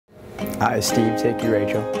I, Steve, take you,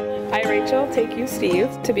 Rachel. I, Rachel, take you, Steve,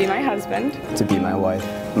 to be my husband, to be my wife,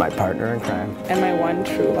 my partner in crime, and my one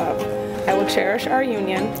true love. I will cherish our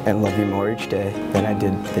union and love you more each day than I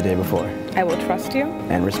did the day before. I will trust you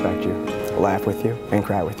and respect you, laugh with you, and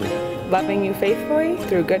cry with you, loving you faithfully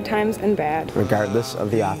through good times and bad, regardless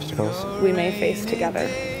of the obstacles we may face together.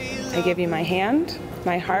 I give you my hand,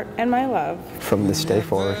 my heart, and my love from this day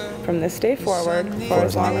forward, for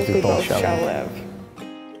as long as we both shall live.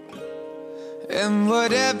 And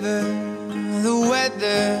whatever the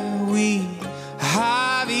weather, we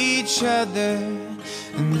have each other,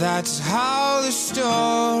 and that's how the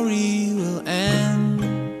story will end.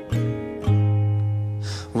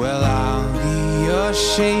 Well, I'll be your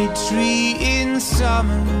shade tree in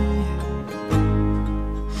summer,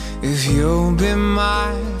 if you'll be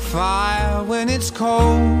my fire when it's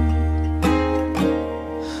cold.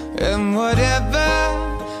 And whatever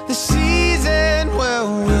the season, well,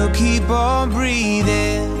 we'll keep on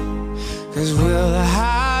breathing, 'cause we'll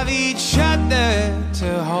have each other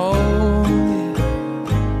to hold.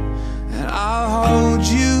 And I'll hold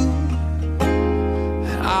you,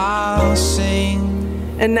 and I'll sing.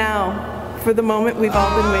 And now, for the moment we've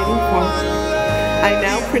all been waiting for, I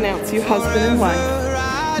now pronounce you husband and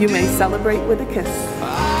wife. You may celebrate with a kiss.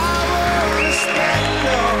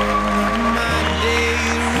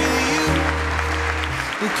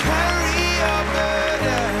 Because